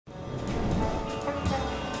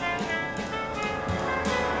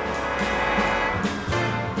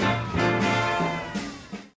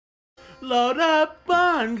Load up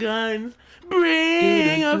on guns.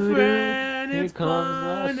 Bring a friend. Here It's comes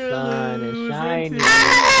fun the to sun is lose shining.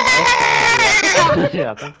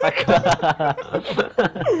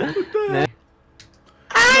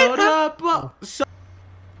 Load up on...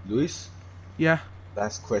 Luis, Yeah,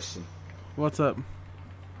 last question. what's up?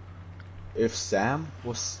 If Sam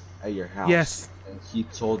was at your house Yes. and he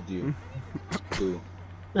told you to,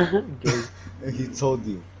 Gay. and he told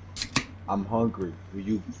you, I'm hungry, will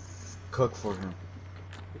you cook for him?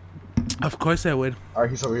 Of course I would. Alright,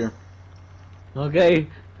 he's over here. Okay.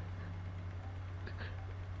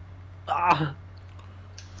 Ah.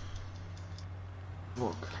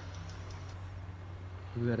 Look.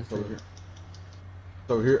 We gotta It's over save here.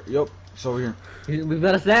 It's over here. Yup. It's over here. it. We've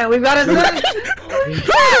got a stand. We've got a stand.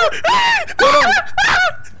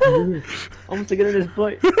 Almost to get in his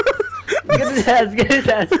butt. Get his ass. Get his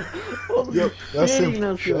ass. Holy Yup. That's shit, him.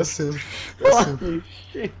 Ignacio. That's him. That's him. Holy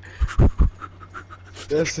shit.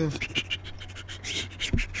 That's him.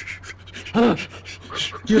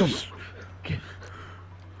 Get him.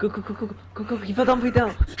 Go. He fell down. Put it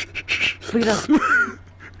down. Put it down.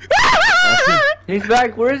 That's him. He's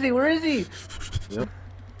back. Where is he? Where is he? Yep.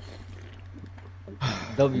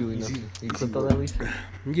 W. Easy, You easy clipped all work. that, Lisa?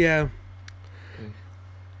 Yeah.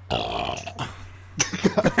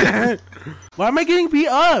 Why am I getting beat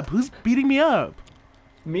up? Who's beating me up?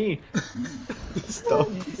 Me. Stop.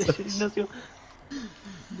 Ignacio.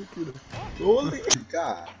 Look at him. Holy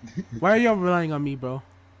God. Why are y'all relying on me, bro?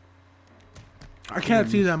 I can't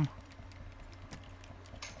see them.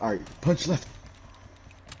 Alright, punch left.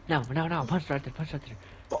 No. Punch right there. Punch right there.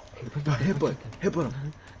 Oh, headbutt. Headbutt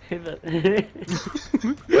him.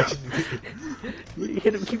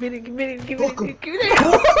 Hit him, keep hitting, keep hitting, keep Fuck hitting, him. keep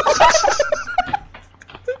hitting.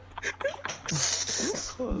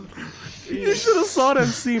 You should have saw that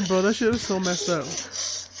scene, bro. That shit is so messed up.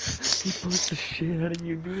 He pushed the shit out of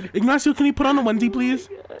you, dude. Ignacio, can you put on the onesie, please?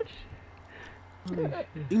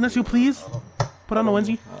 Ignacio, please? Put on the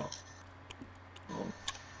onesie.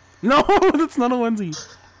 No, that's not a onesie.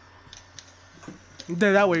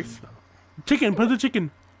 There, that works. Chicken, put the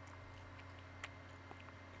chicken.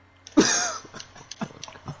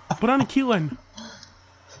 Put on a cute one.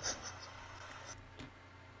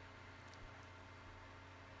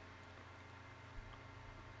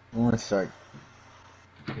 I want to start.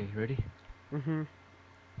 Okay, you ready? Mm-hmm.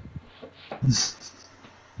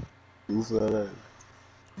 Who saw that?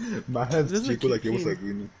 My hands This is a chico like it was cute like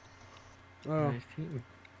you. Oh. Nice team.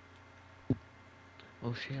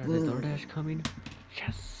 Oh shit, are the DoorDash coming?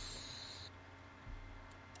 Yes!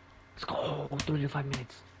 Let's go! 3 to 5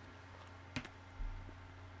 minutes.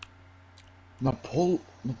 Pull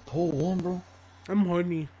one, bro. I'm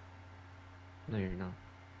horny. No, you're not.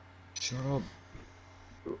 Shut up.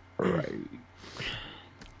 Alright.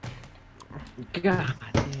 God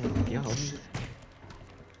damn, yo.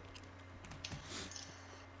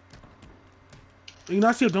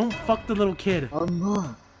 Ignacio, don't fuck the little kid. I'm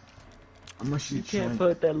not. I'm actually You can't trying.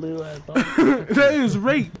 put that little ass on. That is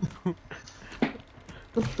rape.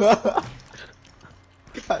 God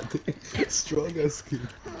damn. Strong ass kid.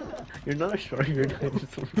 You're not sure you're not.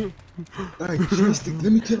 Alright, joystick.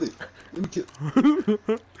 Let me kill it. Let me kill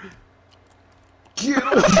it. Get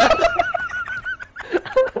him!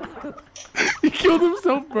 He killed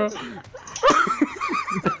himself, bro.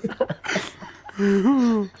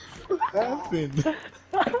 What happened?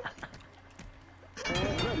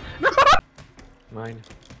 Mine.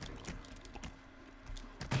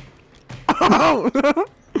 Oh!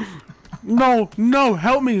 No,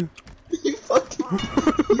 help me. You fucking.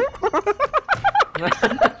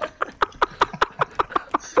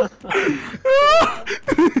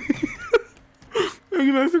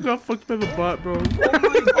 Ignacio got fucked by the bot, bro.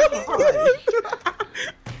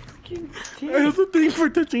 That's the thing for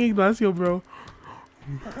touching Ignacio, bro.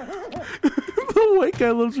 The white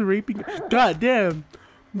guy loves raping. God damn.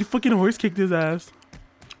 You fucking horse kicked his ass.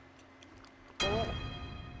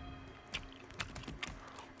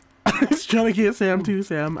 He's trying to get Sam too,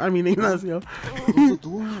 Sam. I mean Ignacio. Close the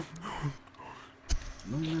door.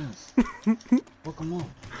 No mess. Fuck him up.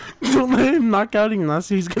 Don't let him knock out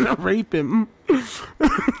Ignacio. He's gonna rape him.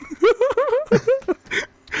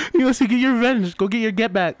 Ignacio, get your revenge. Go get your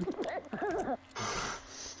get back.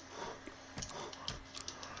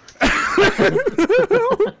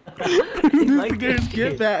 Like Get his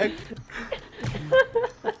get back.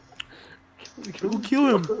 Go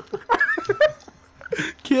kill him.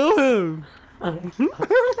 Kill him.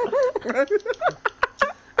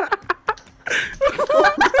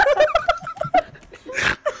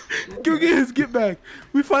 Go get his get back.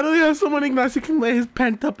 We finally have someone Ignacio can let his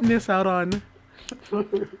pent upness out on.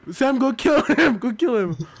 Sam, go kill him. Go kill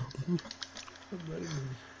him.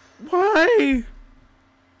 Why?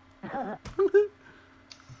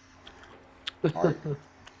 Alright.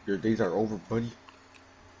 Your days are over, buddy.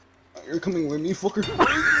 You're coming with me, fucker.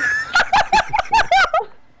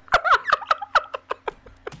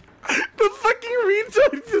 The fucking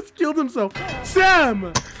retard just killed himself.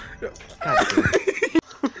 Sam!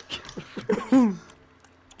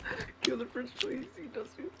 Kill the first place,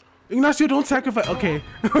 Ignacio. Ignacio, don't sacrifice. Okay.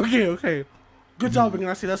 Okay. Good job,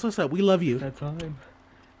 Ignacio. That's what's up. We love you. It's that time.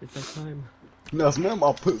 It's that time. No, smell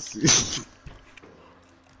my pussy.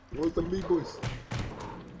 What's the big boys?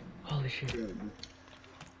 Holy shit. Yeah,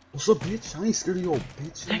 what's up, bitch? I ain't scared of you, old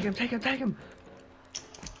bitch. Tag him.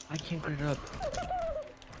 I can't get it up.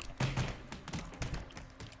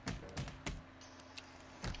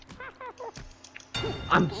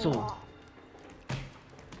 I'm so.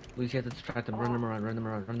 Luis, you have to distract them. Run them around. You have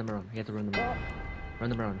to run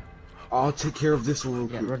them around. I'll take care of this one real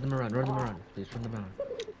quick. Yeah, run them around. Please run them around.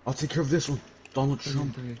 I'll take care of this one. Donald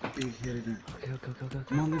Trump. Big headed. Okay.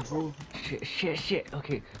 Come on, bro. Shit.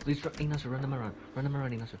 Okay, Luis, Ignacio, run them around.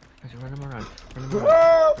 Ignacio, run them around.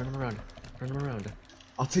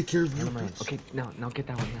 I'll take care of you, Run them around. bitch. Okay, now get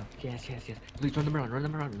that one now. Yes. Please run them around,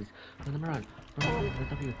 Luis. Run them around. Let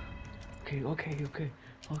W. Okay.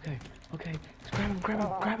 Just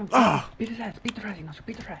grab him. Ah! Beat his ass, Ignacio,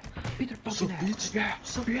 beat their So, fucking ass. bitch.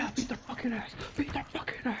 Yeah, beat their fucking ass.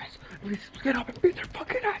 Luis, get up and beat their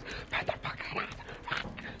fucking ass.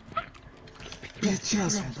 Bitch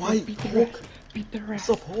ass white Hulk. Beat their ass.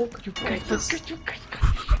 What's up, Hulk? You guys.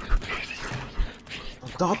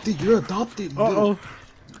 Adopted, you're adopted. Uh-oh.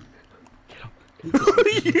 What are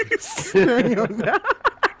you saying on that?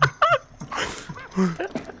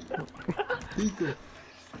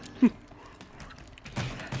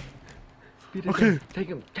 Okay. Take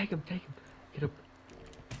him. Get up.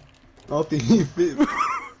 I don't think he fit.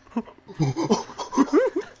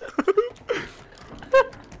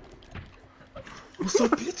 What's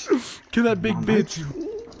up, bitch? Kill that big bitch.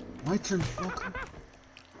 My turn, fucker.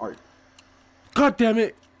 Alright. God damn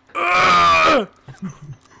it. Ah!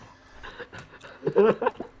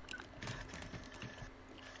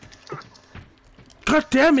 God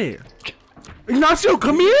damn it. Ignacio,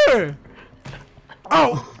 come here.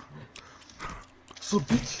 Oh. So,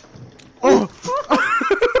 bitch. Oh.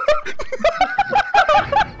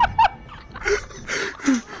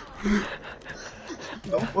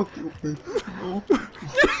 No, fuck you, bitch. No.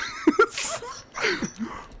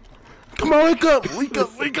 Come on, wake up. What the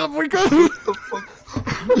fuck?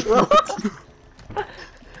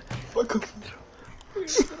 Fuck up.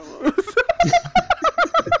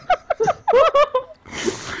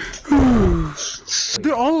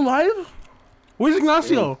 They're all alive? Where's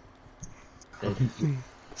Ignacio?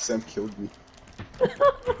 Sam killed me.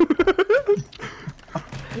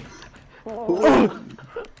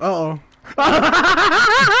 Uh-oh.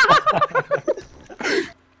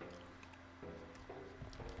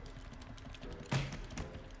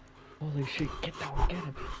 Holy shit, get that one, get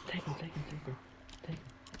him. Take him.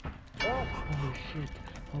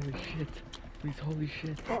 Holy shit. Please, holy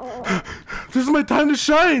shit. This is my time to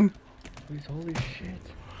shine. Please, holy shit.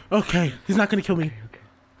 Okay, he's not gonna kill me. Okay.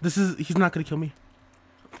 He's not gonna kill me.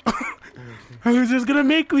 He's just gonna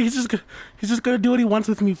make me. He's just gonna do what he wants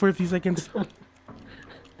with me for a few seconds.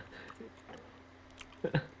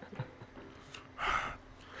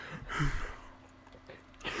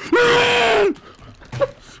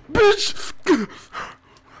 Bitch!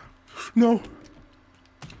 No.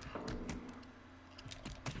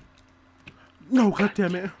 No, god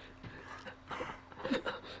damn it.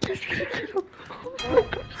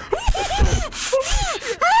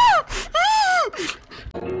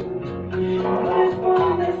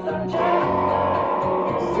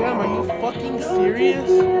 Sam, are you fucking serious?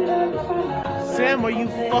 Sam, are you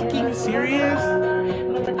fucking serious? Sam, are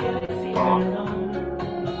you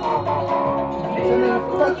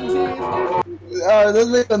fucking serious? Alright, let's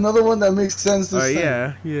make another one that makes sense this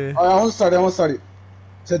time. Yeah. Alright, I want to start it.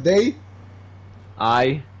 Today,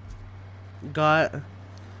 I Got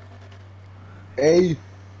a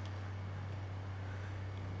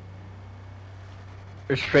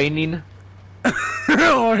restraining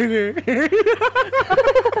order.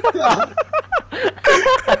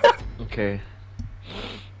 Okay.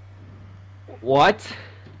 What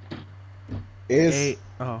is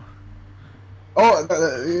Oh.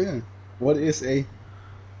 yeah. What is a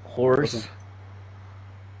horse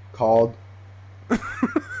called? What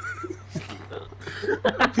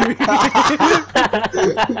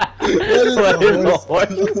is a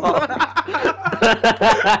horse called?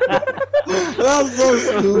 That's so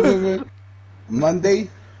stupid, man. Monday.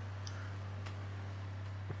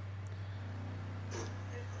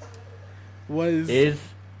 Was Is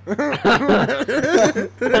we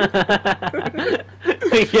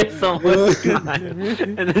get so much time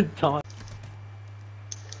and then talk.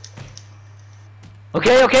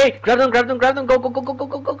 Okay, okay, grab them, grab them, grab them, go, go, go, go, go,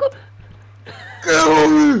 go, go, go.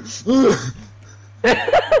 Oh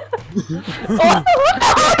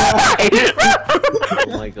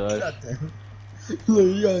my gosh.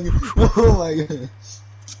 Oh my god.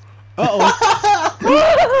 uh-oh.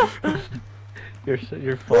 You're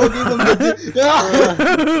Oh, fucked. give him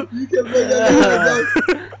the you can play that.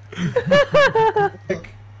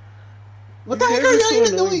 What the heck are you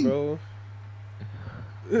even doing? Bro.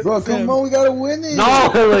 Bro, come on, we gotta win it. No,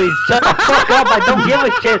 Louis, shut the fuck up. I don't give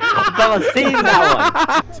a shit about seeing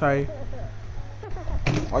that one. Sorry.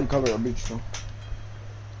 Why you cover a bitch, though?